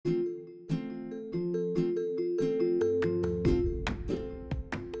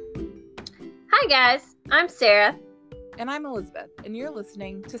guys, I'm Sarah. And I'm Elizabeth, and you're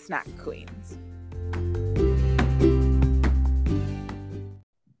listening to Snack Queens.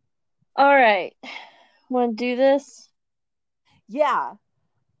 All right. Want to do this? Yeah.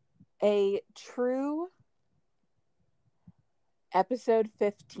 A true episode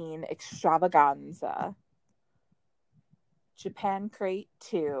 15 extravaganza. Japan Crate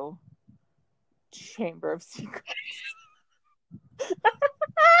 2 Chamber of Secrets.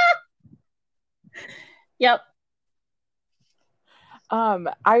 Yep. I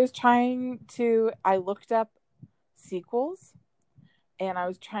looked up sequels, and I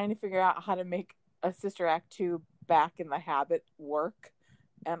was trying to figure out how to make a Sister Act 2 Back in the Habit work,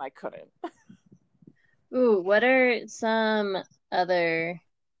 and I couldn't. Ooh, what are some other...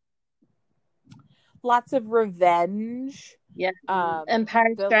 Lots of revenge. Yeah.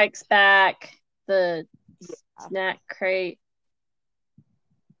 Empire Strikes Back, the Snack Crate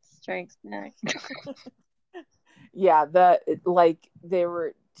Strikes Back. Yeah, they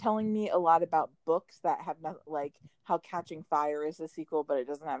were telling me a lot about books that have not, like how Catching Fire is a sequel, but it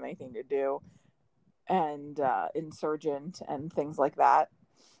doesn't have anything to do, and Insurgent and things like that.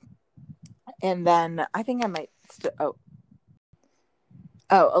 And then I think I might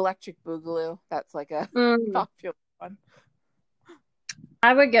Electric Boogaloo. That's like a popular one.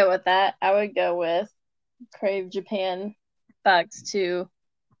 I would go with that. I would go with Crave Japan Bucks to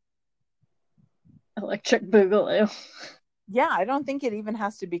Electric Boogaloo. Yeah, I don't think it even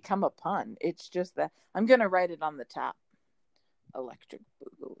has to become a pun. It's just that I'm going to write it on the top. Electric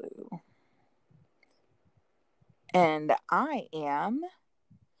Boogaloo. And I am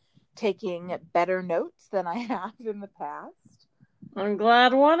taking better notes than I have in the past. I'm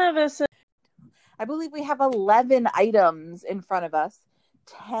glad one of us is. I believe we have 11 items in front of us,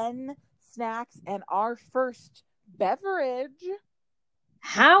 10 snacks, and our first beverage.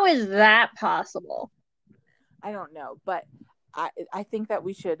 How is that possible? I don't know, but I think that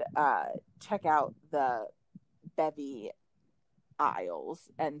we should check out the bevy aisles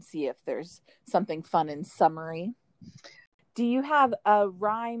and see if there's something fun and summary. Do you have a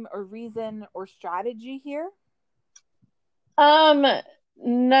rhyme or reason or strategy here? None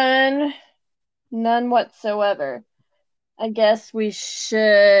whatsoever. I guess we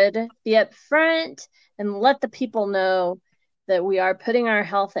should be up front and let the people know that we are putting our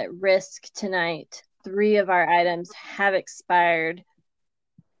health at risk tonight. 3 of our items have expired,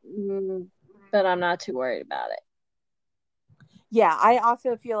 but I'm not too worried about it. Yeah, I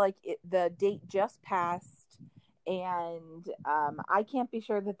also feel like the date just passed, and I can't be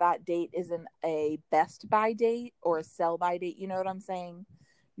sure that date isn't a best by date or a sell by date. You know what I'm saying?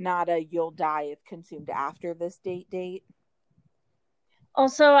 Not a you'll die if consumed after this date.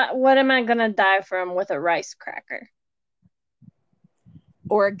 Also, what am I going to die from with a rice cracker?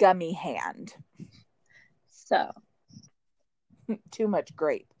 Or a gummy hand. So. Too much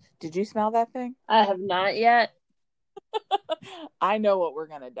grape. Did you smell that thing? I have not yet. I know what we're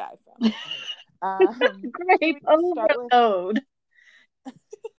going to die from. Grape overload.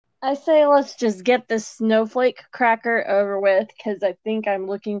 I say let's just get this snowflake cracker over with, because I think I'm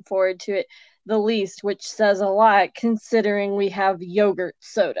looking forward to it the least, which says a lot considering we have yogurt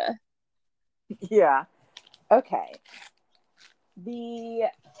soda. Yeah. Okay. The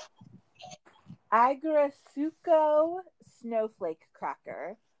Agrisuco snowflake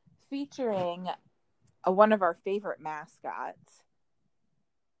cracker, featuring one of our favorite mascots,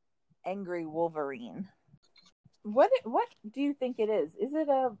 Angry Wolverine. What do you think it is? Is it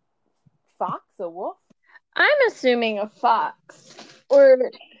a fox, a wolf? I'm assuming a fox,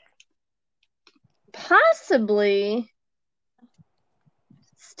 or possibly,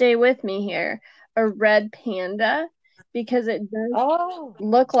 stay with me here, a red panda, because it does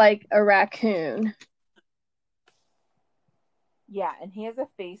look like a raccoon. Yeah, and he has a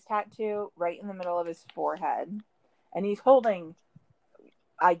face tattoo right in the middle of his forehead, and he's holding,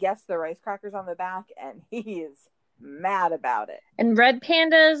 I guess, the rice crackers on the back, and he is mad about it. And red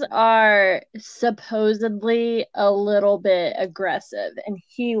pandas are supposedly a little bit aggressive, and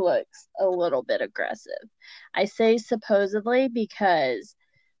he looks a little bit aggressive. I say supposedly because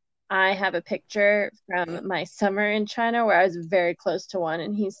I have a picture from my summer in China where I was very close to one,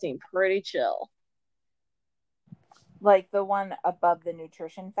 and he seemed pretty chill. Like the one above the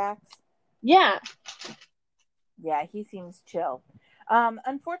nutrition facts? Yeah. Yeah, he seems chill.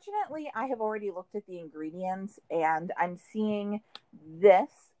 Unfortunately, I have already looked at the ingredients, and I'm seeing this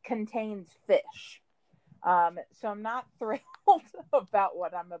contains fish. So I'm not thrilled about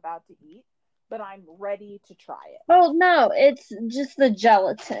what I'm about to eat, but I'm ready to try it. Oh, no, it's just the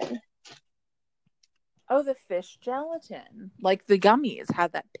gelatin. Oh, the fish gelatin. Like the gummies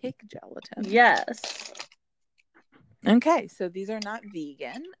have that pig gelatin. Yes. Okay, so these are not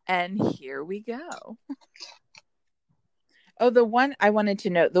vegan. And here we go. Oh, the one I wanted to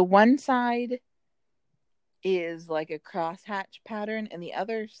note, the one side is like a crosshatch pattern and the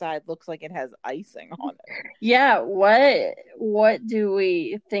other side looks like it has icing on it. Yeah, what do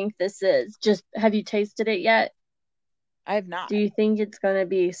we think this is? Just have you tasted it yet? I have not. Do you think it's gonna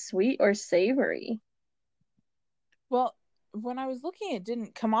be sweet or savory? Well, when I was looking, it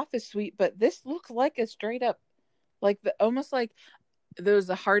didn't come off as sweet, but this looks like a straight up, like the almost like those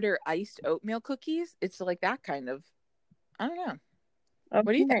harder iced oatmeal cookies. It's like that kind of. I don't know.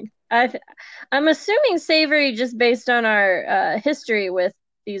 What do you Okay. think? I'm assuming savory just based on our history with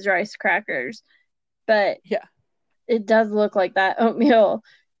these rice crackers, but Yeah. it does look like that oatmeal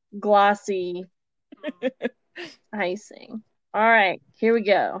glossy icing. All right, here we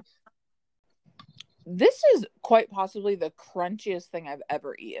go. This is quite possibly the crunchiest thing I've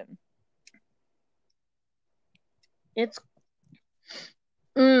ever eaten. It's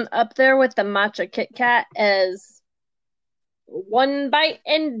up there with the matcha Kit Kat as one bite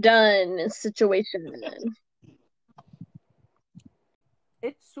and done situation.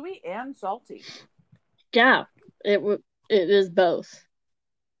 It's sweet and salty. Yeah, it is both.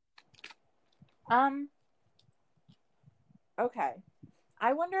 Okay.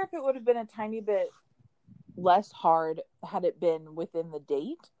 I wonder if it would have been a tiny bit less hard had it been within the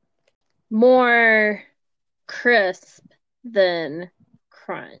date. More crisp than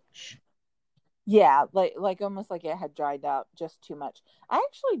crunch. Yeah, like almost like it had dried up just too much. I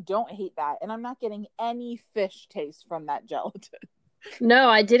actually don't hate that, and I'm not getting any fish taste from that gelatin. No,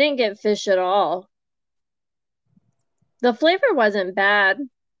 I didn't get fish at all. The flavor wasn't bad.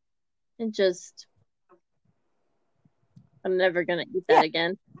 It just, I'm never gonna eat that Yeah.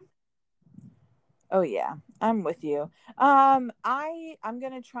 again. Oh yeah, I'm with you. I'm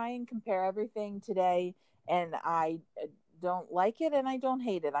gonna try and compare everything today, and I don't like it and I don't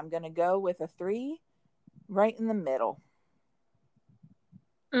hate it. I'm gonna go with a 3, right in the middle.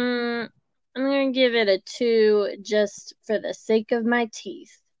 I'm gonna give it a 2 just for the sake of my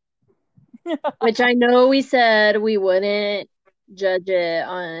teeth. Which I know we said we wouldn't judge it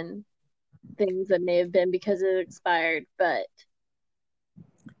on things that may have been because it expired, but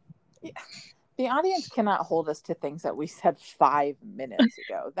Yeah. The audience cannot hold us to things that we said 5 minutes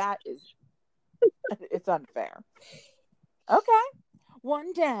ago. That is, it's unfair. Okay,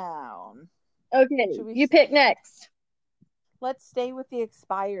 one down. okay, Should we? you pick next. Let's stay with the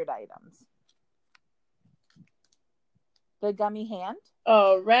expired items. The gummy hand.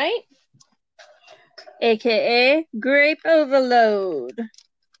 All right. AKA grape overload.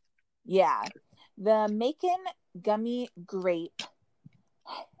 Yeah, the Macon gummy grape.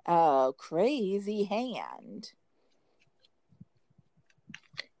 Oh, crazy hand.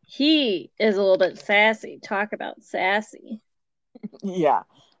 He is a little bit sassy. Talk about sassy. Yeah,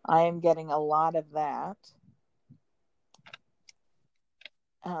 I am getting a lot of that.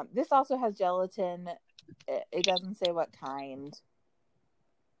 This also has gelatin. It doesn't say what kind.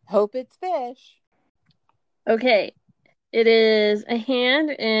 Hope it's fish. Okay, it is a hand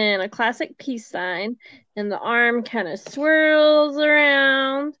in a classic peace sign, and the arm kind of swirls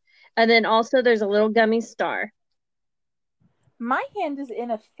around. And then also there's a little gummy star. My hand is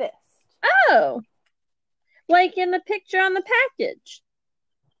in a fist. Oh, like in the picture on the package.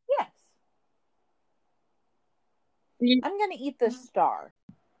 Yes. You- I'm going to eat the star.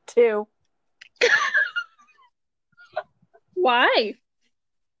 2. Why?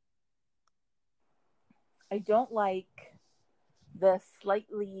 I don't like the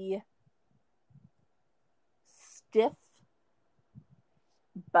slightly stiff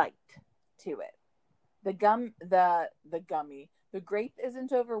bite to it. The gummy, the grape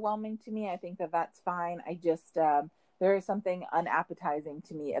isn't overwhelming to me. I think that that's fine. I just there is something unappetizing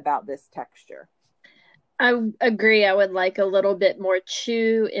to me about this texture. I agree. I would like a little bit more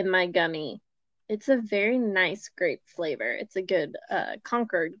chew in my gummy. It's a very nice grape flavor. It's a good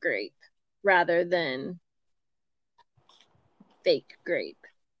Concord grape rather than fake grape.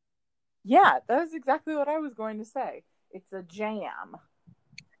 Yeah, that is exactly what I was going to say. It's a jam.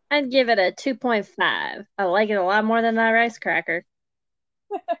 I'd give it a 2.5. I like it a lot more than that rice cracker.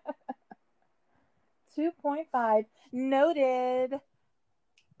 2.5. Noted.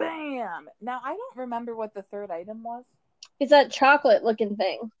 Bam. Now, I don't remember what the third item was. It's that chocolate looking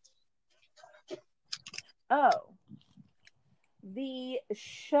thing. Oh. The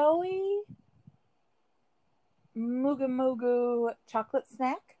Showy Mugu Mugu chocolate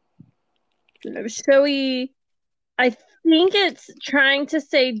snack. Showy. I think it's trying to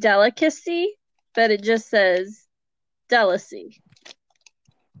say delicacy. but it just says Delicy.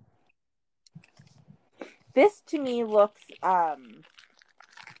 This to me looks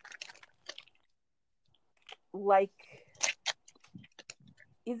like,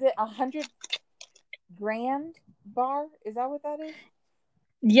 is it 100-gram bar? Is that what that is?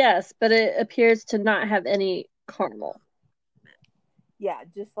 Yes, but it appears to not have any caramel. Yeah,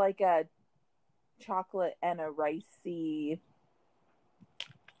 just like a chocolate and a ricey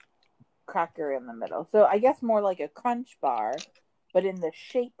cracker in the middle. So I guess more like a Crunch Bar, but in the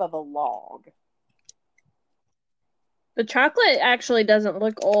shape of a log. The chocolate actually doesn't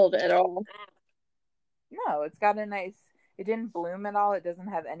look old at all. No, it's got a nice, it didn't bloom at all. It doesn't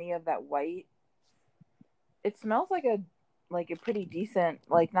have any of that white. It smells like a pretty decent,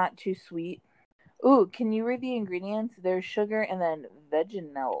 like not too sweet. Ooh, can you read the ingredients? There's sugar and then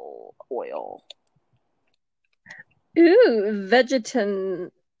vegetable oil. Ooh,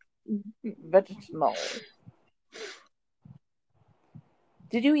 vegetal. Vegetable.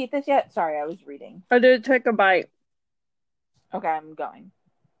 Did you eat this yet? Sorry, I was reading. I did take a bite. Okay, I'm going.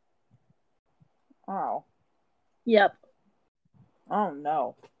 Oh. Yep. Oh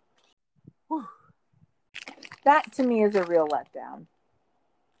no. Whew. That to me is a real letdown.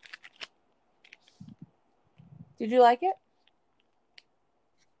 Did you like it?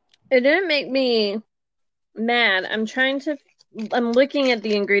 It didn't make me mad. I'm looking at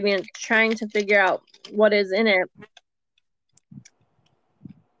the ingredients, trying to figure out what is in it.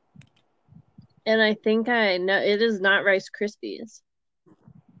 And I think I know it is not Rice Krispies.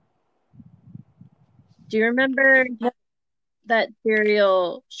 Do you remember that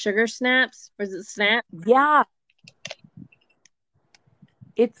cereal Sugar Snaps? Was it Snap? Yeah.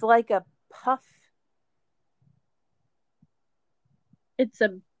 It's like a puff. It's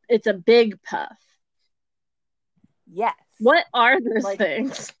a big puff. Yes. What are those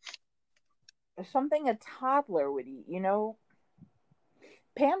things? Something a toddler would eat, you know?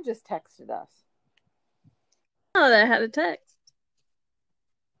 Pam just texted us. Oh, that had a text.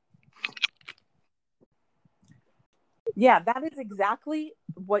 Yeah, that is exactly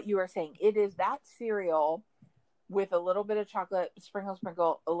what you are saying. It is that cereal with a little bit of chocolate,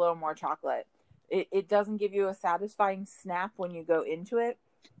 sprinkle, a little more chocolate. It doesn't give you a satisfying snap when you go into it.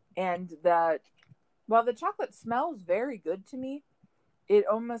 And the chocolate smells very good to me, it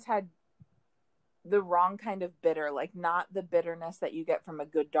almost had the wrong kind of bitter, like not the bitterness that you get from a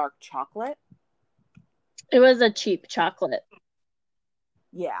good dark chocolate. It was a cheap chocolate.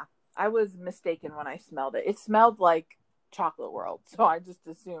 Yeah, I was mistaken when I smelled it. It smelled like Chocolate World, so I just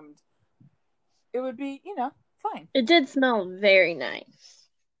assumed it would be, fine. It did smell very nice.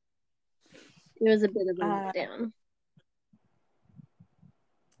 It was a bit of a letdown.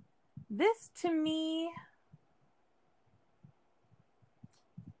 This to me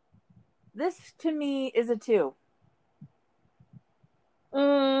is a 2.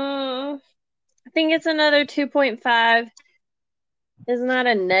 I think it's another 2.5. It's not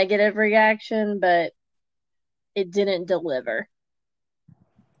a negative reaction, but it didn't deliver.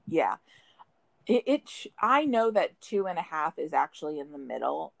 Yeah. I know that 2.5 is actually in the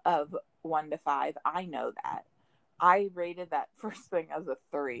middle of 1 to 5. I know that. I rated that first thing as a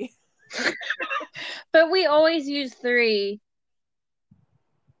 3. But we always use 3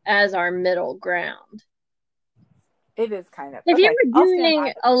 as our middle ground. It is kind of. If you were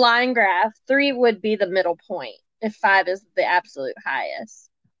doing a line graph, 3 would be the middle point if 5 is the absolute highest.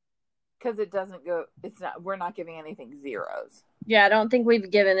 Because it doesn't go, we're not giving anything zeros. Yeah, I don't think we've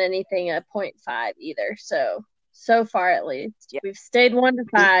given anything a 0.5 either. So far at least. We've stayed 1 to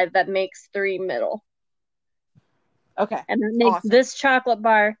 5. That makes 3 middle. Okay. And that makes this chocolate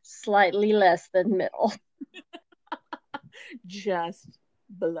bar slightly less than middle. Just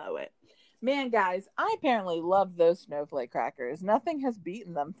below it. Man, guys, I apparently love those snowflake crackers. Nothing has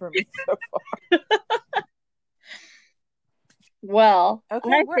beaten them for me so far. Well,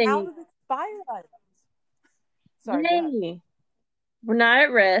 okay, we're out of expired items. Sorry, go ahead. We're not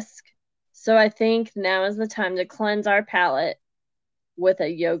at risk, so I think now is the time to cleanse our palate with a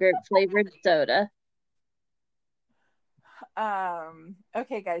yogurt flavored soda.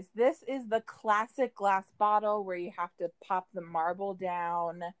 Okay, guys, this is the classic glass bottle where you have to pop the marble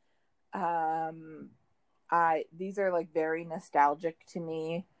down. These are like very nostalgic to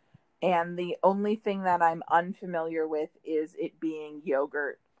me, and the only thing that I'm unfamiliar with is it being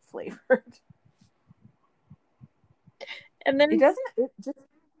yogurt flavored. And then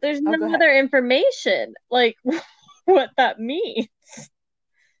there's no go other ahead. information like what that means.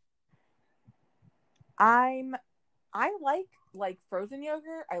 I like frozen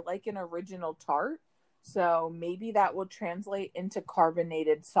yogurt. I like an original tart. So maybe that will translate into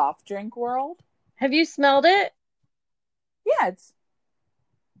carbonated soft drink world. Have you smelled it? Yeah, it's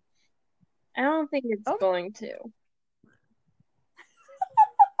I don't think it's okay. going to.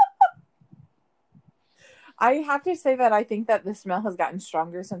 I have to say that I think that the smell has gotten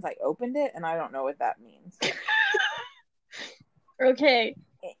stronger since I opened it, and I don't know what that means. Okay.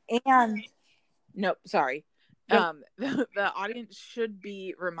 And nope, sorry. Yep. The audience should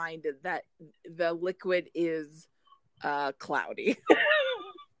be reminded that the liquid is cloudy.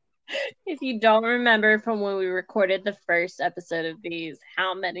 If you don't remember from when we recorded the first episode of these,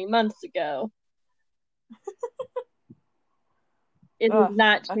 how many months ago, it has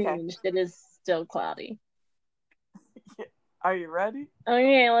not Okay. changed. It is still cloudy. Are you ready?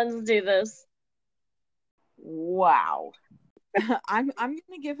 Okay, let's do this. Wow. I'm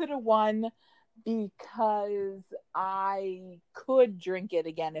gonna give it a 1 because I could drink it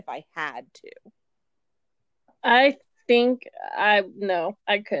again if I had to. I think no,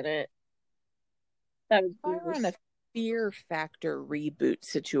 I couldn't. That was If I were in a gross. Fear Factor reboot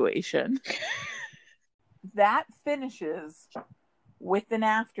situation, that finishes with an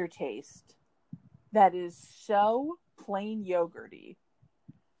aftertaste that is so plain yogurty.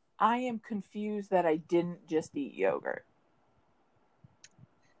 I am confused that I didn't just eat yogurt.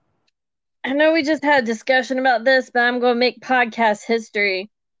 I know we just had a discussion about this, but I'm going to make podcast history,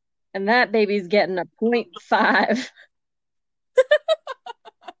 and that baby's getting a 0.5.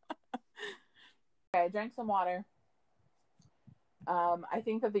 Okay, I drank some water. I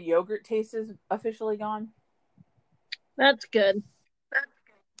think that the yogurt taste is officially gone. That's good.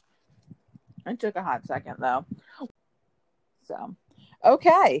 It took a hot second though. So,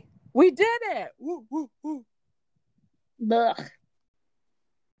 okay, we did it. Woo, woo, woo. Ugh.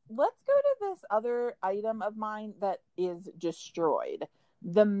 Let's go to this other item of mine that is destroyed.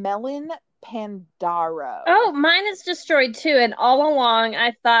 The melon Pandaro. Oh, mine is destroyed too. And all along,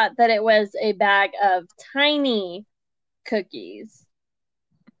 I thought that it was a bag of tiny cookies.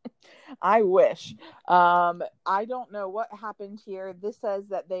 I wish. I don't know what happened here. This says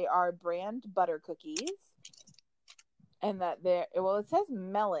that they are brand butter cookies. And that it says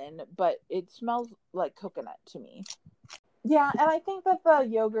melon, but it smells like coconut to me. Yeah, and I think that the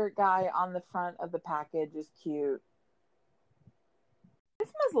yogurt guy on the front of the package is cute. It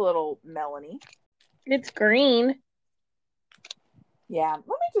smells a little melony. It's green. Yeah, let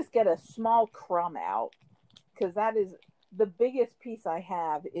me just get a small crumb out, because that is the biggest piece I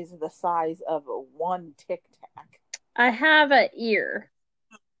have is the size of one Tic Tac. I have an ear.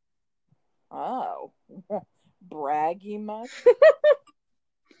 Oh, braggy much?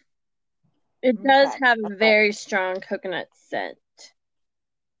 It does Okay. have a very strong coconut scent.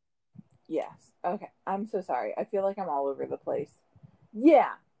 Yes. Okay. I'm so sorry. I feel like I'm all over the place.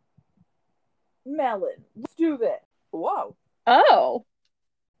 Yeah. Melon. Let's do this. Whoa. Oh,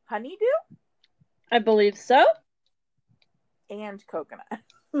 Honeydew I believe so. and coconut.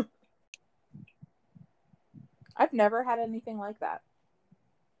 I've never had anything like that.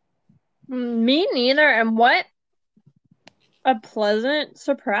 Me neither. And what a pleasant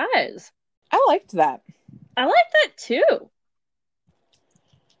surprise. I liked that. I like that too.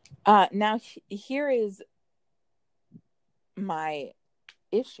 Now here is my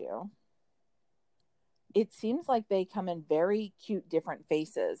issue. It seems like they come in very cute different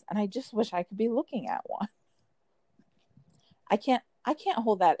faces, and I just wish I could be looking at one. I can't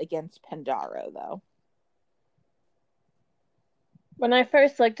hold that against Pandaro though. When I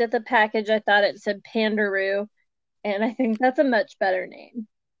first looked at the package, I thought it said Pandaroo, and I think that's a much better name.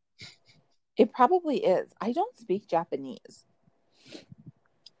 It probably is. I don't speak Japanese.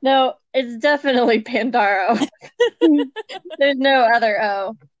 No, it's definitely Pandaro. There's no other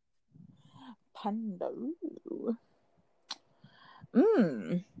O. Pandaro.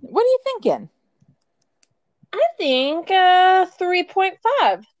 What are you thinking? I think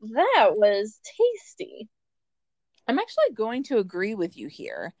 3.5. That was tasty. I'm actually going to agree with you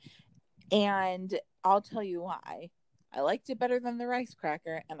here, and I'll tell you why. I liked it better than the rice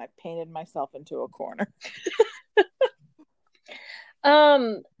cracker, and I painted myself into a corner.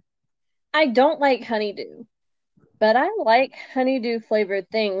 I don't like honeydew, but I like honeydew flavored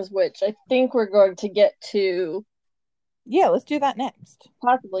things, which I think we're going to get to Yeah, let's do that next.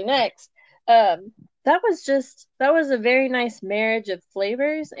 possibly next. That was a very nice marriage of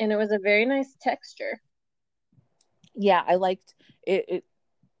flavors, and it was a very nice texture. Yeah, I liked it. It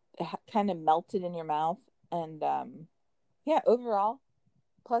kind of melted in your mouth, and yeah, overall,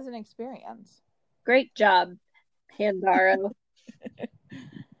 pleasant experience. Great job, Pandaro.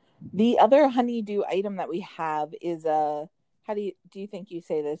 The other honeydew item that we have is a. How do you think you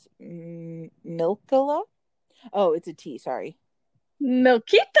say this? Milkala? Oh, it's a tea. Sorry,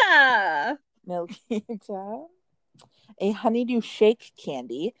 Milkita. Milky Tub. A honeydew shake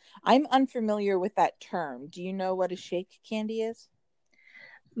candy. I'm unfamiliar with that term. Do you know what a shake candy is?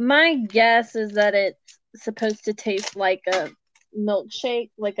 My guess is that it's supposed to taste like a milkshake,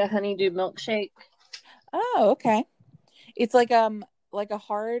 like a honeydew milkshake. Oh, okay. It's like a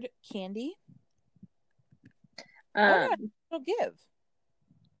hard candy. Oh no, Um, it'll give.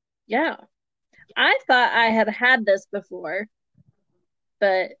 yeah. I thought I had had this before,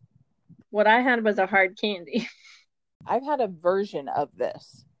 but what I had was a hard candy. I've had a version of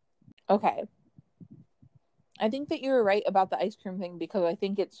this. Okay. I think that you were right about the ice cream thing because I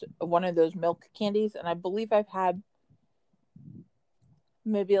think it's one of those milk candies, and I believe I've had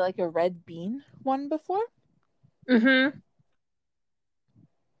maybe like a red bean one before. Mm-hmm.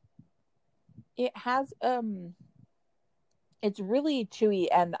 It has it's really chewy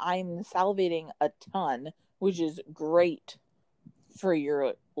and I'm salivating a ton, which is great for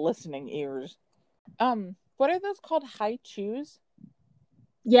your listening ears. What are those called? High chews?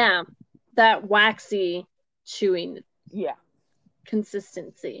 Yeah, that waxy chewing Yeah.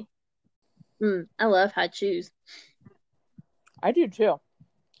 consistency. I love hot chews. I do too.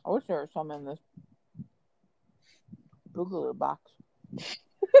 I wish there was some in this Boogaloo box.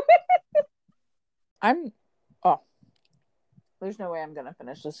 There's no way I'm gonna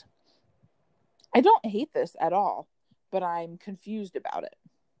finish this. I don't hate this at all, but I'm confused about it.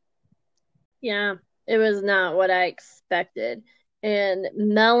 Yeah, it was not what I expected. And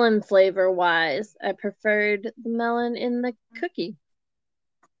melon flavor wise, I preferred the melon in the cookie.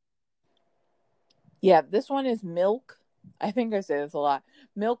 Yeah, this one is milk. I think I say this a lot.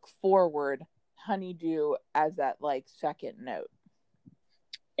 Milk forward, honeydew as that like second note.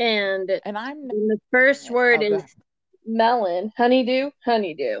 And And I'm not the first word is ahead. melon, honeydew.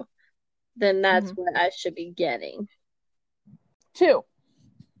 Then that's Mhm. what I should be getting. 2.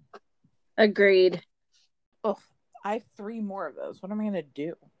 Agreed. Ugh, I have 3 more of those. What am I gonna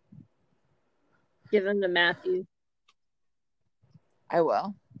do? Give them to Matthew. I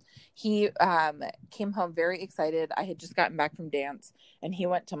will. He came home very excited. I had just gotten back from dance, and he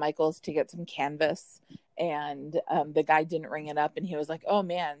went to Michael's to get some canvas. And the guy didn't ring it up, and he was like, "Oh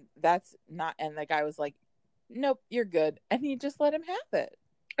man, that's not." And the guy was like, "Nope, you're good," and he just let him have it.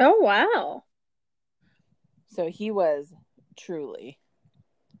 Oh, wow. So he was truly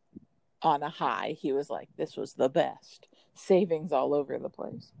on a high. He was like, "This was the best." Savings all over the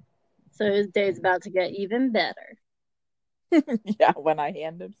place. So his day's about to get even better. Yeah, when I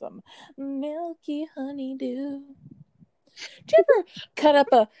hand him some milky honeydew. Do you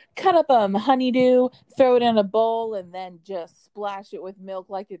ever cut up honeydew, throw it in a bowl, and then just splash it with milk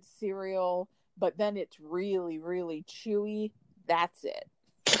like it's cereal, but then it's really, really chewy? That's it.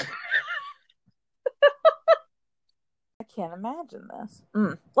 I can't imagine this.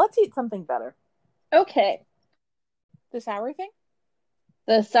 Let's eat something better. Okay. The sour thing?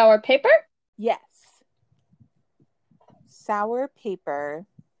 The sour paper? Yes. Sour paper.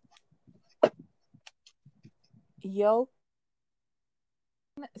 Yolk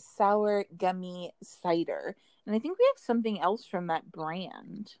sour gummy cider. And I think we have something else from that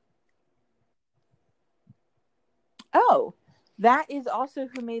brand. Oh, that is also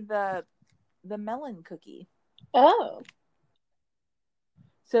who made the melon cookie. Oh.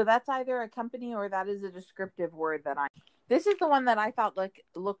 So that's either a company or that is a descriptive word that This is the one that I thought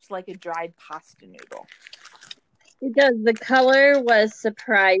looked like a dried pasta noodle. It does. The color was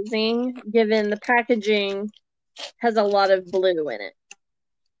surprising given the packaging has a lot of blue in it.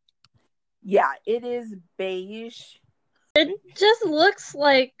 Yeah, it is beige. It just looks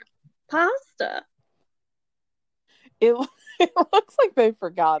like pasta. It looks like they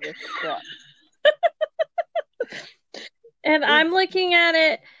forgot a step. And I'm looking at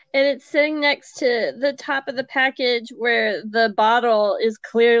it and it's sitting next to the top of the package where the bottle is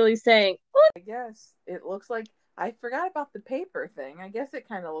clearly saying, I guess it looks like I forgot about the paper thing. I guess it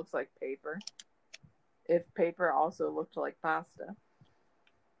kind of looks like paper. If paper also looked like pasta.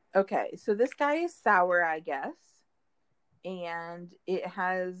 Okay, so this guy is sour, I guess. And it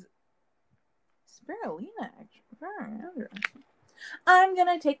has spirulina. I'm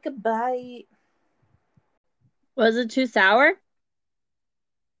gonna take a bite. was it too sour?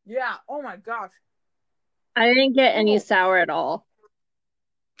 Yeah, oh my gosh. I didn't get any sour at all.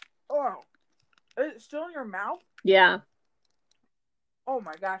 Oh, is it still in your mouth? Yeah. Oh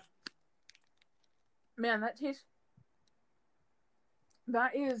my gosh. Man, that tastes.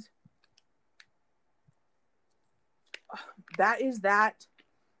 That is. That.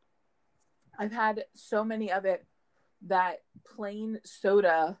 I've had so many of it. That plain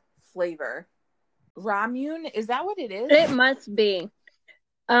soda flavor. Ramune, is that what it is? It must be.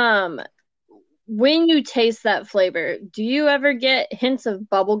 when you taste that flavor, do you ever get hints of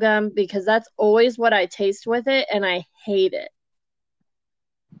bubblegum? Because that's always what I taste with it, and I hate it.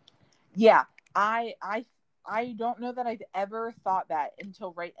 Yeah, I don't know that I've ever thought that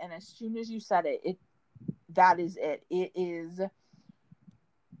until right, and as soon as you said it, that is it. It is.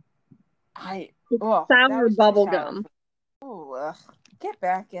 That Sour was just a shower. bubblegum. Oh, get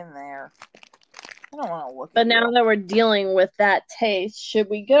back in there. I don't want to look But at now you. that we're dealing with that taste, should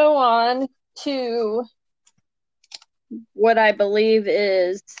we go on to what I believe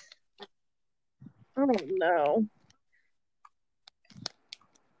is, I don't know.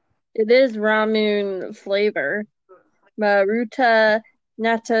 It is ramen flavor. Maruta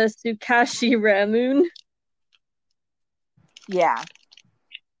Nata Sukashi Ramen. Yeah.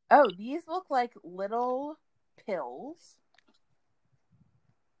 Oh, these look like little pills.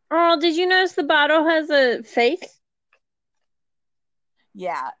 Oh, did you notice the bottle has a face?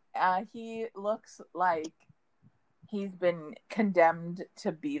 Yeah. He looks like he's been condemned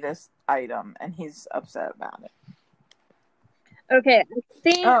to be this item, and he's upset about it. Okay, I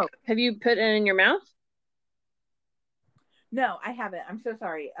think. Oh. Have you put it in your mouth? No, I haven't. I'm so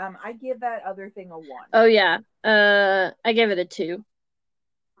sorry. I give that other thing a 1. Oh yeah. I gave it a 2.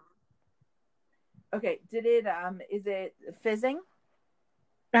 Okay. Is it fizzing?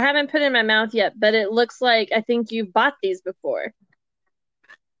 I haven't put it in my mouth yet, but it looks like I think you've bought these before.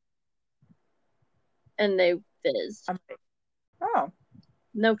 And they fizzed. Oh.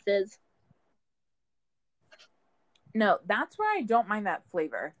 No fizz. No, that's where I don't mind that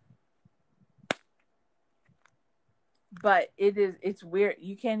flavor. But it's weird.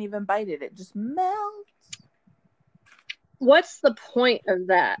 You can't even bite it. It just melts. What's the point of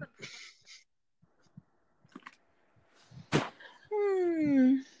that?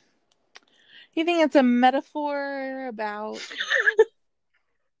 You think it's a metaphor about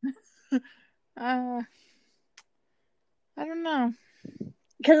I don't know.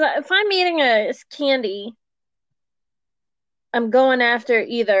 Because if I'm eating a candy, I'm going after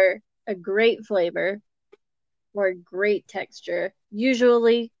either a great flavor or a great texture,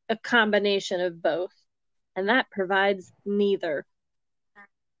 usually a combination of both. And that provides neither.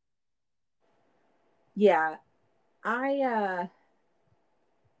 Yeah. I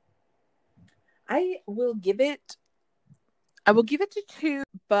will give it to 2,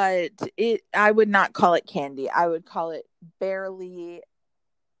 but I would not call it candy. I would call it barely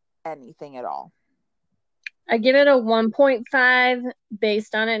anything at all. I give it a 1.5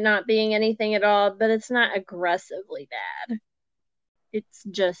 based on it not being anything at all, but it's not aggressively bad. It's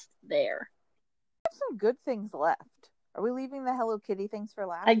just there. We have some good things left. Are we leaving the Hello Kitty things for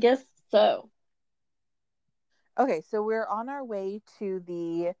last? I guess so. Okay, so we're on our way to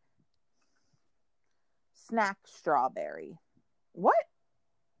the snack strawberry. What?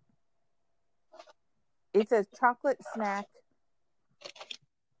 It says chocolate snack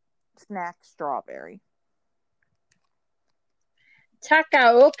strawberry.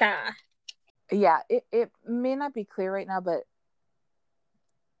 Takaoka. Yeah, it may not be clear right now, but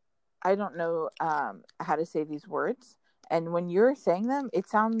I don't know how to say these words. And when you're saying them, it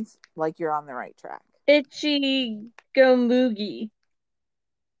sounds like you're on the right track. Ichigomugi.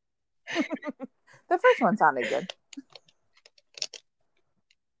 The first one sounded good.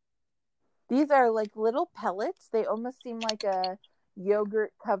 These are like little pellets. They almost seem like a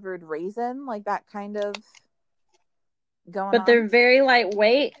yogurt covered raisin, like that kind of going But on. they're very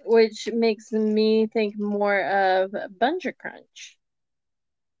lightweight, which makes me think more of Bunja Crunch.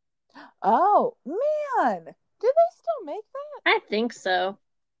 Oh, man. Do they still make that? I think so.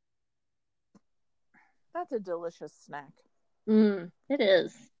 That's a delicious snack. It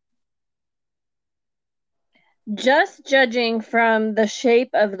is. Just judging from the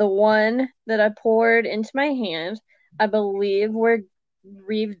shape of the one that I poured into my hand, I believe we're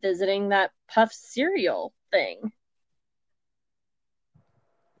revisiting that puff cereal thing.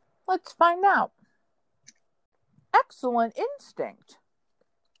 Let's find out. Excellent instinct.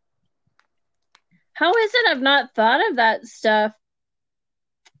 How is it I've not thought of that stuff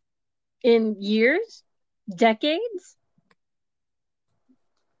in years? Decades?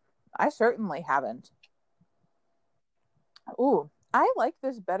 I certainly haven't. Ooh, I like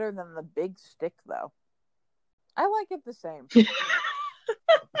this better than the big stick, though. I like it the same. It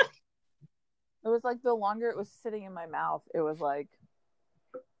was like the longer it was sitting in my mouth, it was like,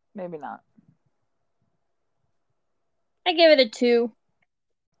 maybe not. I give it a 2.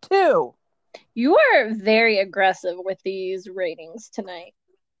 2. You are very aggressive with these ratings tonight.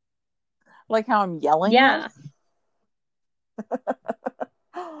 Like how I'm yelling? Yeah.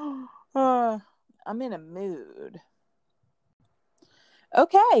 I'm in a mood.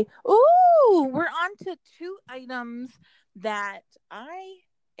 Okay. Ooh, we're on to two items that I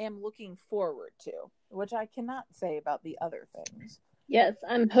am looking forward to, which I cannot say about the other things. Yes,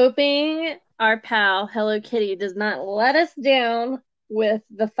 I'm hoping our pal Hello Kitty does not let us down with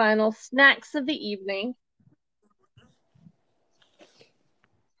the final snacks of the evening.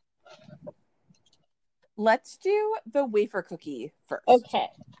 Let's do the wafer cookie first. Okay.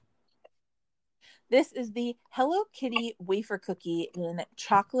 This is the Hello Kitty wafer cookie in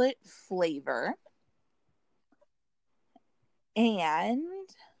chocolate flavor. And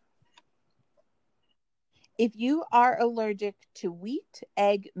if you are allergic to wheat,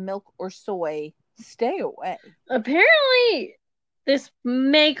 egg, milk, or soy, stay away. Apparently, this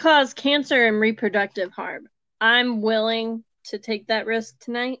may cause cancer and reproductive harm. I'm willing to take that risk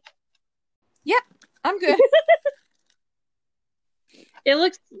tonight. Yep, I'm good. It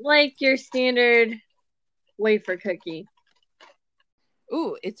looks like your standard wafer cookie.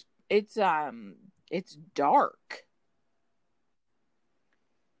 Ooh, it's dark.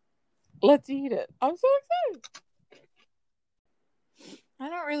 Let's eat it. I'm so excited. I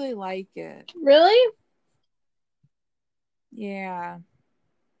don't really like it. Really? Yeah.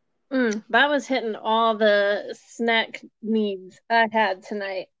 That was hitting all the snack needs I had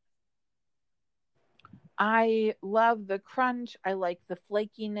tonight. I love the crunch. I like the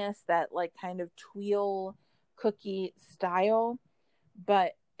flakiness, that like kind of tuile cookie style.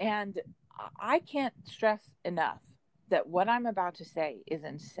 And I can't stress enough that what I'm about to say is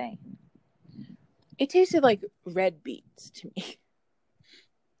insane. It tasted like red beets to me.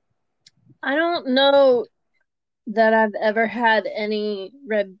 I don't know that I've ever had any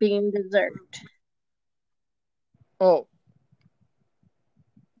red bean dessert. Oh,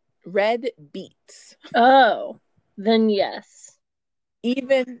 red beets. Oh, then yes.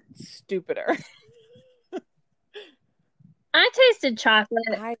 Even stupider. I tasted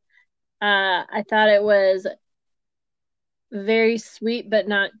chocolate. I thought it was very sweet, but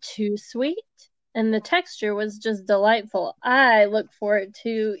not too sweet. And the texture was just delightful. I look forward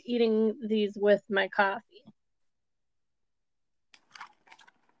to eating these with my coffee.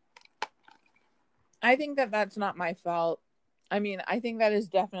 I think that that's not my fault. I mean, I think that is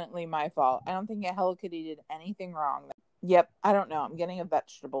definitely my fault. I don't think Hello Kitty did anything wrong. Yep, I don't know. I'm getting a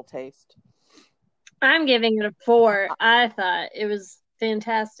vegetable taste. I'm giving it a 4. I thought it was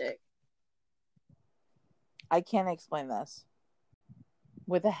fantastic. I can't explain this.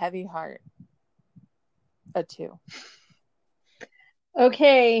 With a heavy heart, a 2.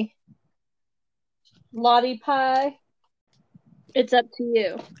 Okay, Lottie Pie, it's up to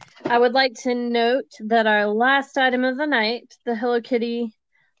you. I would like to note that our last item of the night, the Hello Kitty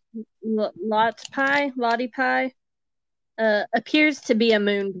Lottie Pie, appears to be a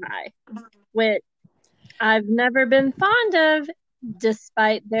moon pie, which I've never been fond of,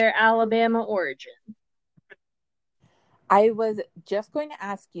 despite their Alabama origin. I was just going to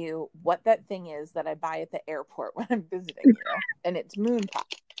ask you what that thing is that I buy at the airport when I'm visiting you, and it's moon pie.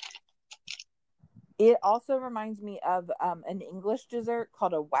 It also reminds me of an English dessert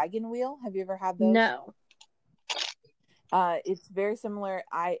called a wagon wheel. Have you ever had those? No. It's very similar.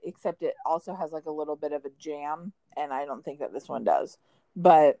 Except it also has like a little bit of a jam, and I don't think that this one does.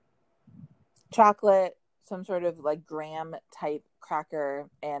 But chocolate, some sort of like graham type cracker,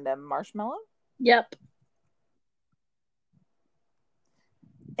 and a marshmallow. Yep.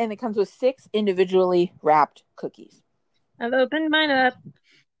 And it comes with 6 individually wrapped cookies. I've opened mine up.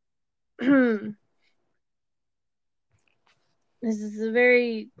 This is a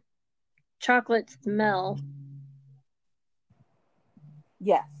very chocolate smell.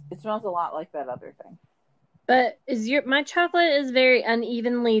 Yes, it smells a lot like that other thing. But my chocolate is very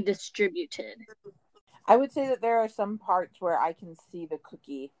unevenly distributed. I would say that there are some parts where I can see the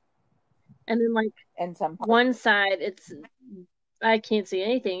cookie. And then like and some parts. One side I can't see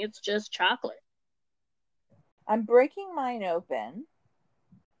anything. It's just chocolate. I'm breaking mine open.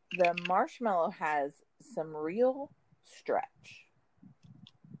 The marshmallow has some real stretch.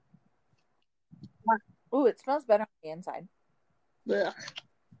 Ooh, it smells better on the inside. Ugh.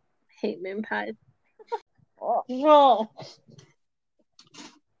 Hate moon pies. Oh. Oh.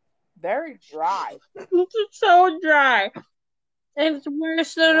 Very dry. It's so dry. It's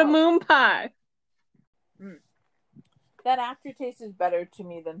worse than a moon pie. That aftertaste is better to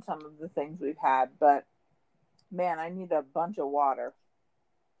me than some of the things we've had, but man, I need a bunch of water.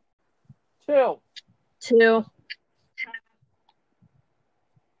 2.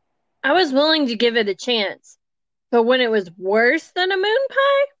 I was willing to give it a chance, but when it was worse than a moon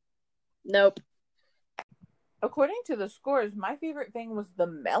pie, nope. According to the scores, my favorite thing was the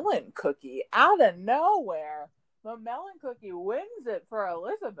melon cookie out of nowhere. The melon cookie wins it for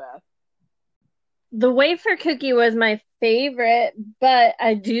Elizabeth. The wafer cookie was my favorite, but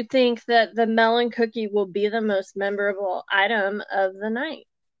I do think that the melon cookie will be the most memorable item of the night.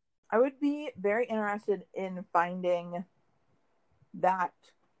 I would be very interested in finding that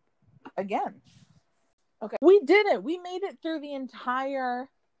again. Okay. We did it. We made it through the entire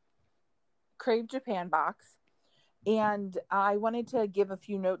Crave Japan box. And I wanted to give a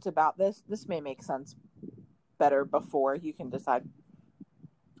few notes about this. This may make sense better before you can decide.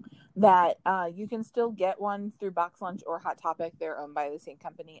 That you can still get one through Box Lunch or Hot Topic. They're owned by the same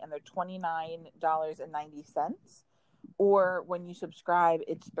company, and they're $29.90. Or when you subscribe,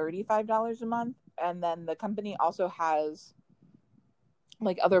 it's $35 a month. And then the company also has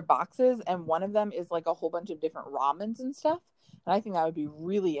like other boxes, and one of them is like a whole bunch of different ramens and stuff. And I think that would be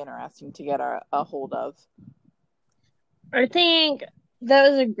really interesting to get a hold of. I think that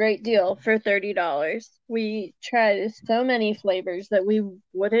was a great deal for $30. We tried so many flavors that we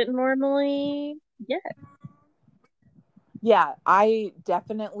wouldn't normally get. Yeah, I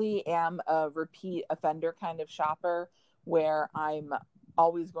definitely am a repeat offender kind of shopper where I'm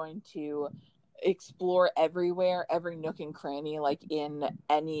always going to explore everywhere, every nook and cranny, like in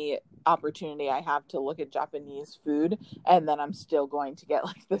any opportunity I have to look at Japanese food, and then I'm still going to get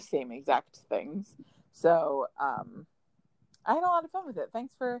like the same exact things. So I had a lot of fun with it.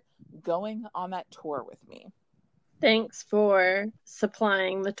 Thanks for going on that tour with me. Thanks for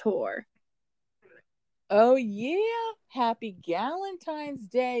supplying the tour. Oh yeah, happy Galentine's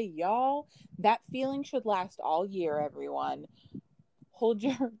Day, y'all. That feeling should last all year, everyone. Hold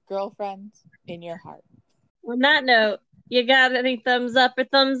your girlfriends in your heart. On that note, you got any thumbs up or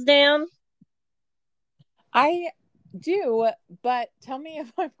thumbs down? I do, but tell me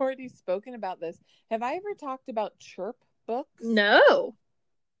if I've already spoken about this. Have I ever talked about Chirp books? No.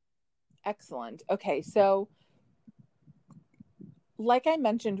 Excellent. Okay, so like I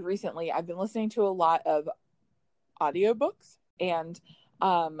mentioned recently, I've been listening to a lot of audiobooks, and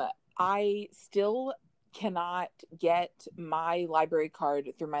I still cannot get my library card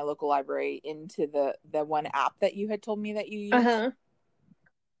through my local library into the one app that you had told me that you use. Uh-huh.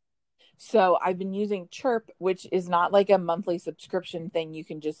 So I've been using Chirp, which is not like a monthly subscription thing. You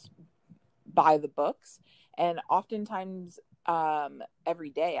can just buy the books, and oftentimes every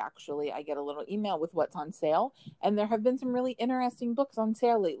day actually I get a little email with what's on sale, and there have been some really interesting books on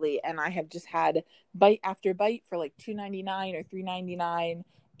sale lately, and I have just had bite after bite for like $2.99 or $3.99,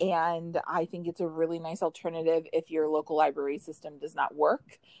 and I think it's a really nice alternative if your local library system does not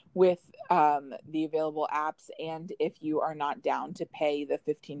work with the available apps, and if you are not down to pay the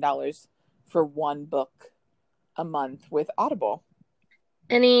 $15 for one book a month with Audible.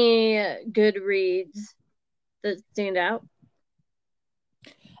 Any good reads that stand out?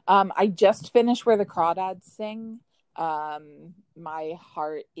 I just finished Where the Crawdads Sing. My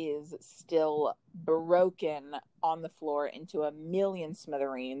heart is still broken on the floor into a million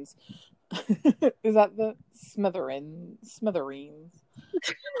smithereens. Is that the smithereens?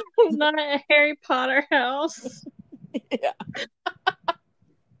 Not a Harry Potter house. Yeah.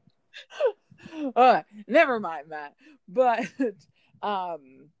 Never mind that. But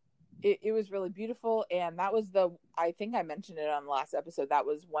it was really beautiful, and that was I think I mentioned it on the last episode. That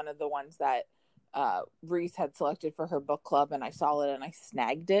was one of the ones that Reese had selected for her book club, and I saw it and I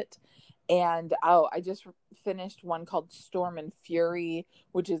snagged it. And I just finished one called Storm and Fury,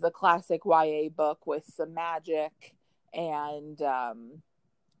 which is a classic YA book with some magic, and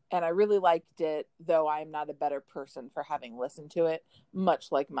I really liked it, though I'm not a better person for having listened to it,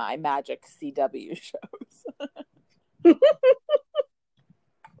 much like my Magic CW shows.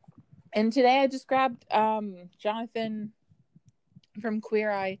 And today I just grabbed Jonathan from Queer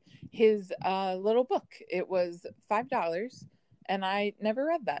Eye, his little book. It was $5, and I never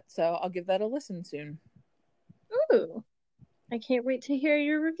read that, so I'll give that a listen soon. Ooh, I can't wait to hear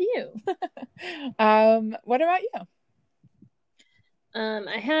your review. What about you?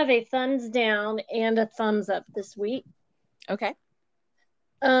 I have a thumbs down and a thumbs up this week. Okay.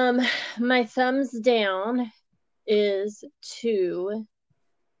 My thumbs down is to,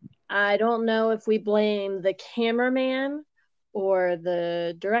 I don't know if we blame the cameraman or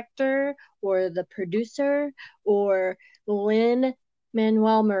the director or the producer or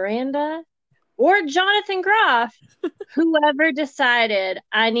Lin-Manuel Miranda or Jonathan Groff, whoever decided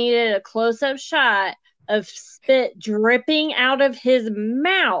I needed a close-up shot of spit dripping out of his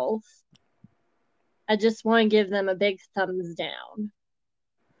mouth. I just want to give them a big thumbs down.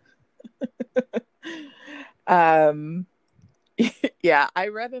 Yeah, I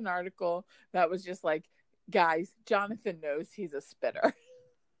read an article that was just like, guys, Jonathan knows he's a spitter.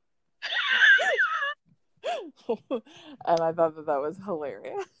 And I thought that was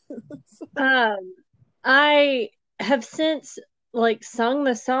hilarious. I have since like sung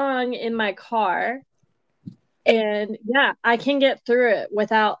the song in my car, and yeah, I can get through it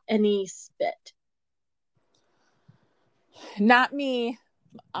without any spit. Not me.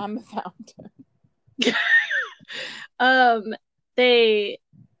 I'm a fountain. They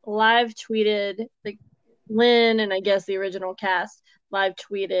live tweeted, like Lynn and I guess the original cast live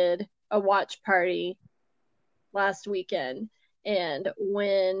tweeted a watch party last weekend, and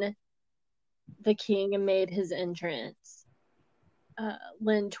when the king made his entrance,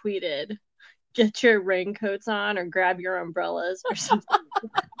 Lynn tweeted, "Get your raincoats on or grab your umbrellas" or something.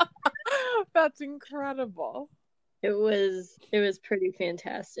 That's incredible. It was pretty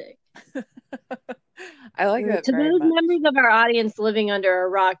fantastic. I like that To very those much. members of our audience living under a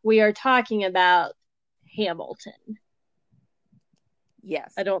rock, we are talking about Hamilton.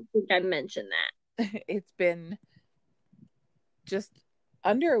 Yes. I don't think I mentioned that. It's been just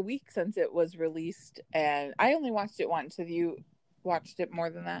under a week since it was released, and I only watched it once. Have you watched it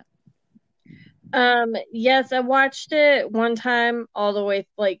more than that? Yes, I watched it one time all the way,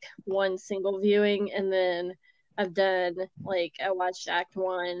 like one single viewing, and then I've done like I watched Act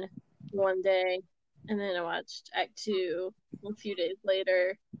 1 one day, and then I watched Act 2 a few days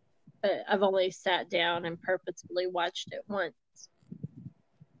later. But I've only sat down and purposefully watched it once.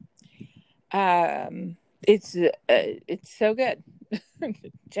 It's so good.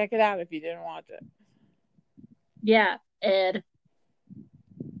 Check it out if you didn't watch it. Yeah, Ed.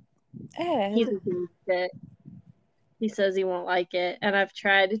 Ed. He says he won't like it, and I've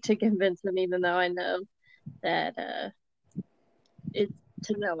tried to convince him, even though I know that it's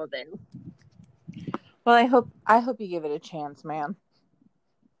to no avail. Well, I hope you give it a chance, man.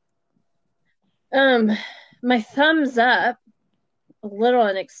 My thumbs up, a little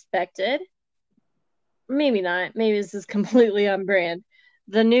unexpected. Maybe not. Maybe this is completely on brand.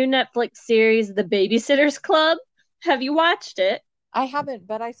 The new Netflix series, The Babysitter's Club. Have you watched it? I haven't,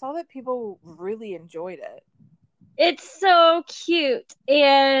 but I saw that people really enjoyed it. It's so cute,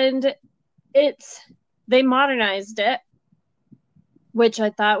 and they modernized it, which I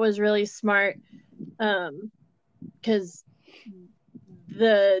thought was really smart, because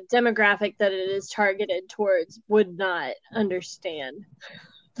the demographic that it is targeted towards would not understand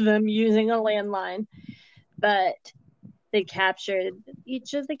them using a landline, but they captured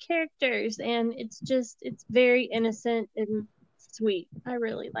each of the characters, and it's very innocent and sweet. I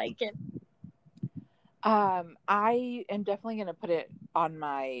really like it. I am definitely going to put it on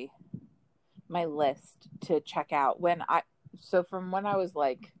my list to check out. From when I was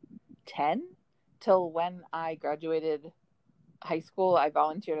like 10 till when I graduated high school, I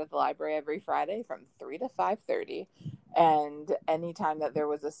volunteered at the library every Friday from 3 to 5:30, and anytime that there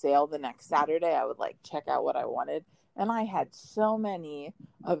was a sale the next Saturday, I would like check out what I wanted, and I had so many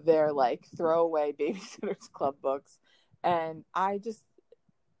of their like throwaway Babysitter's Club books, and I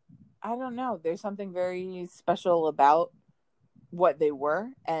don't know, there's something very special about what they were,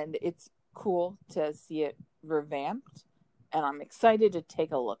 and it's cool to see it revamped, and I'm excited to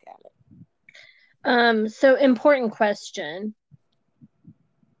take a look at it. So important question.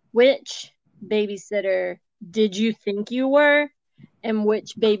 Which babysitter did you think you were, and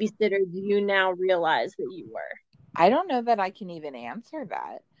which babysitter do you now realize that you were? I don't know that I can even answer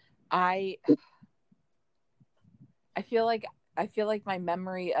that. I feel like my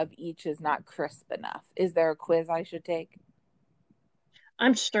memory of each is not crisp enough. Is there a quiz I should take?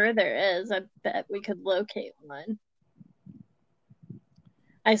 I'm sure there is. I bet we could locate one.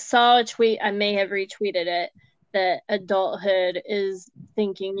 I saw a tweet, I may have retweeted it, that adulthood is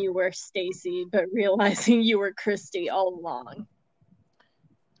thinking you were Stacy, but realizing you were Christy all along.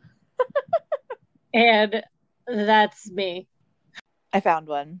 And that's me. I found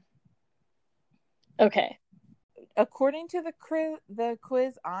one. Okay. According to the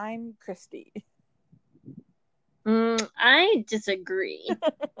quiz, I'm Christy. I disagree.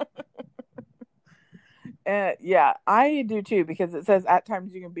 Yeah, I do too, because it says at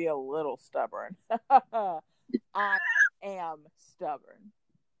times you can be a little stubborn. I am stubborn.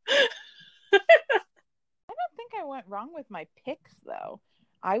 I don't think I went wrong with my picks, though.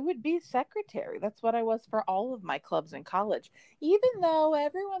 I would be secretary. That's what I was for all of my clubs in college. Even though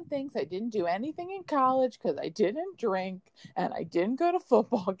everyone thinks I didn't do anything in college because I didn't drink and I didn't go to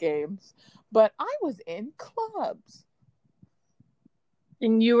football games, but I was in clubs.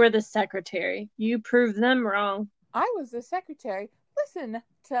 And you were the secretary. You proved them wrong. I was the secretary. Listen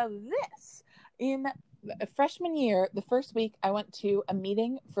to this. In freshman year, the first week, I went to a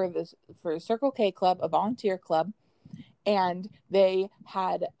meeting for Circle K Club, a volunteer club, and they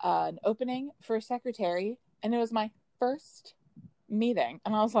had an opening for secretary And it was my first meeting.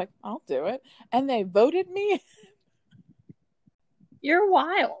 And I was like, I'll do it. And they voted me. You're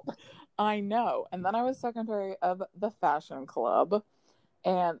wild. I know. And then I was secretary of the fashion club.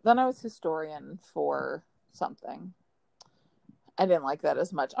 And then I was historian for something. I didn't like that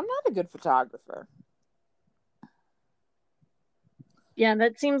as much. I'm not a good photographer. Yeah,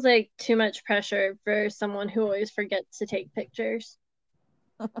 that seems like too much pressure for someone who always forgets to take pictures.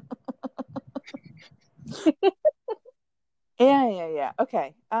 Yeah.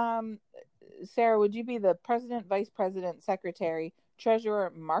 Okay. Sarah, would you be the president, vice president, secretary,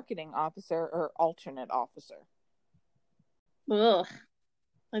 treasurer, marketing officer, or alternate officer? Ugh,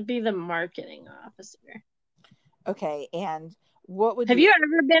 I'd be the marketing officer. Okay, and what would Have you? you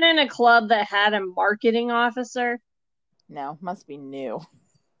ever been in a club that had a marketing officer? No, must be new.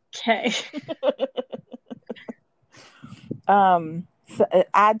 Okay.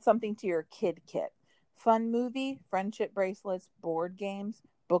 Add something to your kid kit. Fun movie, friendship bracelets, board games,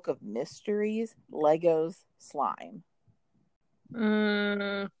 book of mysteries, Legos, slime.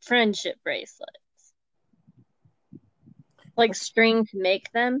 Friendship bracelets. Like string to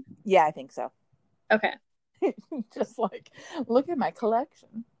make them? Yeah, I think so. Okay. Just like, look at my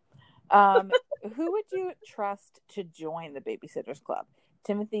collection. Who would you trust to join the Babysitters Club?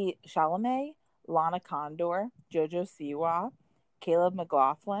 Timothy Chalamet, Lana Condor, Jojo Siwa, Caleb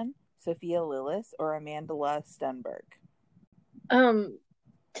McLaughlin, Sophia Lillis, or Amanda Stenberg?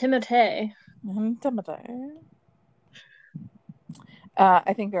 Timotei. Timothy.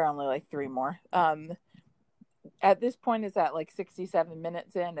 I think there are only like 3 more. At this point, it's at like 67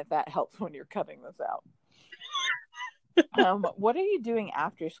 minutes in, if that helps when you're cutting this out. What are you doing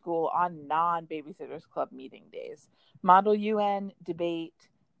after school on non-Babysitters Club meeting days? Model UN, debate,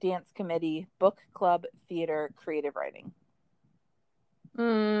 dance committee, book club, theater, creative writing.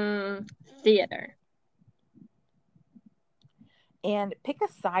 Theater. And pick a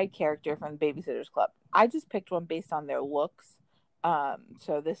side character from the Babysitters Club. I just picked one based on their looks.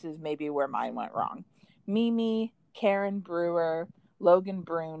 So this is maybe where mine went wrong. Mimi, Karen Brewer, Logan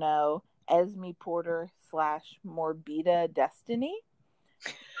Bruno, Esme Porter / Morbida Destiny,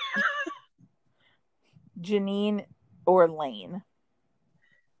 Janine or Lane.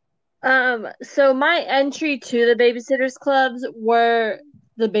 So my entry to the Babysitters Clubs were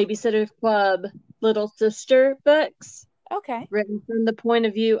the Babysitters Club Little Sister books. Okay. Written from the point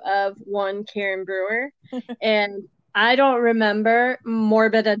of view of one Karen Brewer. And I don't remember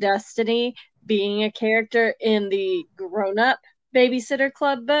Morbida Destiny being a character in the grown-up Babysitter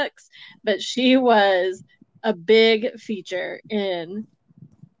Club books, but she was a big feature in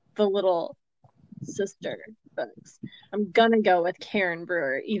the Little Sister books. I'm gonna go with Karen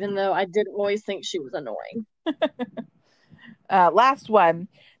Brewer, even though I did always think she was annoying. Last one.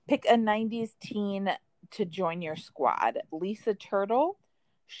 Pick a 90s teen to join your squad. Lisa Turtle,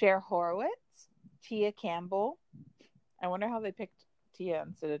 Cher Horowitz, Tia Campbell. I wonder how they picked Tia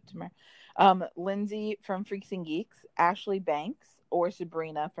instead of Tamara. Lindsay from Freaks and Geeks, Ashley Banks, or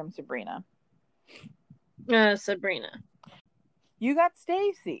Sabrina from Sabrina. Sabrina. You got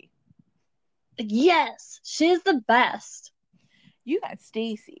Stacy. Yes, she's the best. You got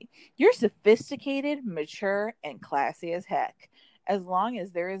Stacy. You're sophisticated, mature, and classy as heck. As long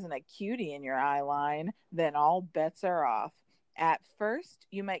as there isn't a cutie in your eye line, then all bets are off. At first,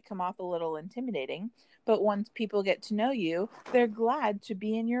 you might come off a little intimidating, but once people get to know you, they're glad to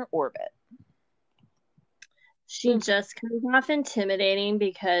be in your orbit. She just comes off intimidating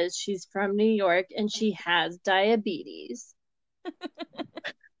because she's from New York and she has diabetes.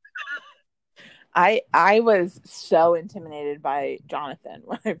 I was so intimidated by Jonathan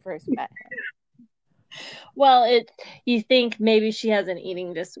when I first met him. Well, you think maybe she has an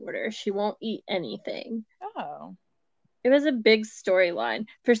eating disorder. She won't eat anything. Oh. It was a big storyline.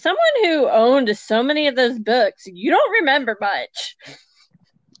 For someone who owned so many of those books, you don't remember much.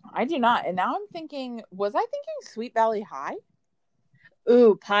 I do not. And now I'm thinking, was I thinking Sweet Valley High?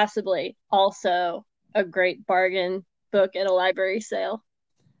 Ooh, possibly. Also a great bargain book at a library sale.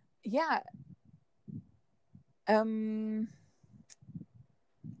 Yeah. I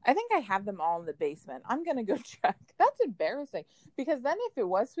think I have them all in the basement. I'm going to go check. That's embarrassing. Because then if it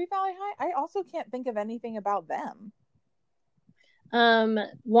was Sweet Valley High, I also can't think of anything about them.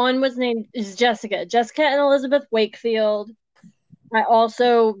 One was named is Jessica. Jessica and Elizabeth Wakefield. I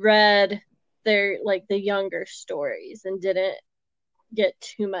also read their the younger stories and didn't get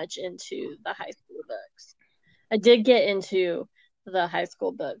too much into the high school books. I did get into the high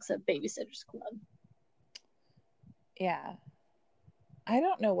school books at Babysitter's Club. Yeah. I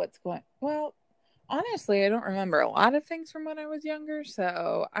don't know what's going. Well, honestly, I don't remember a lot of things from when I was younger,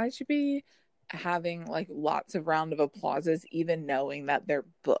 so I should be having like lots of round of applauses, even knowing that they're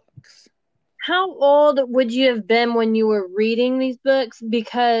books. How old would you have been when you were reading these books?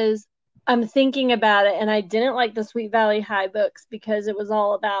 Because I'm thinking about it, and I didn't like the Sweet Valley High books because it was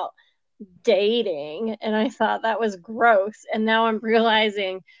all about dating, and I thought that was gross. And now I'm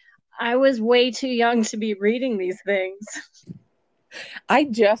realizing I was way too young to be reading these things. I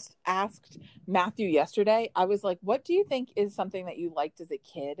just asked Matthew yesterday. I was like, what do you think is something that you liked as a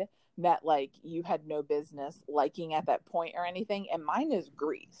kid that like you had no business liking at that point or anything? And mine is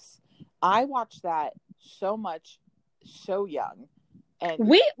Grease. I watched that so much, so young. And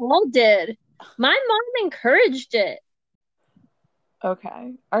We all did. My mom encouraged it.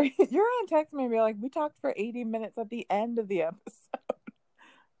 okay. You're gonna text me and be like, we talked for 80 minutes at the end of the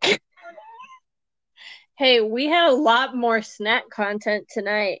episode. Hey, we had a lot more snack content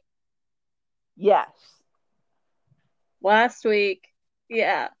tonight. Yes. Last week,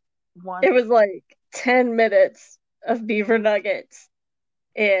 yeah. One. It was like 10 minutes of beaver nuggets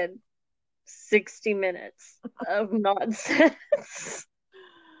and 60 minutes of nonsense.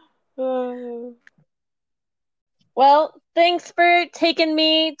 Well, thanks for taking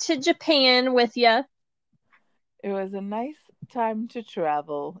me to Japan with you. It was a nice time to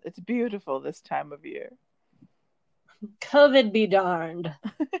travel. It's beautiful this time of year. COVID be darned.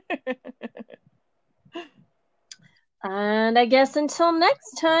 And I guess until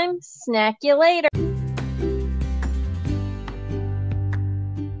next time, snack you later.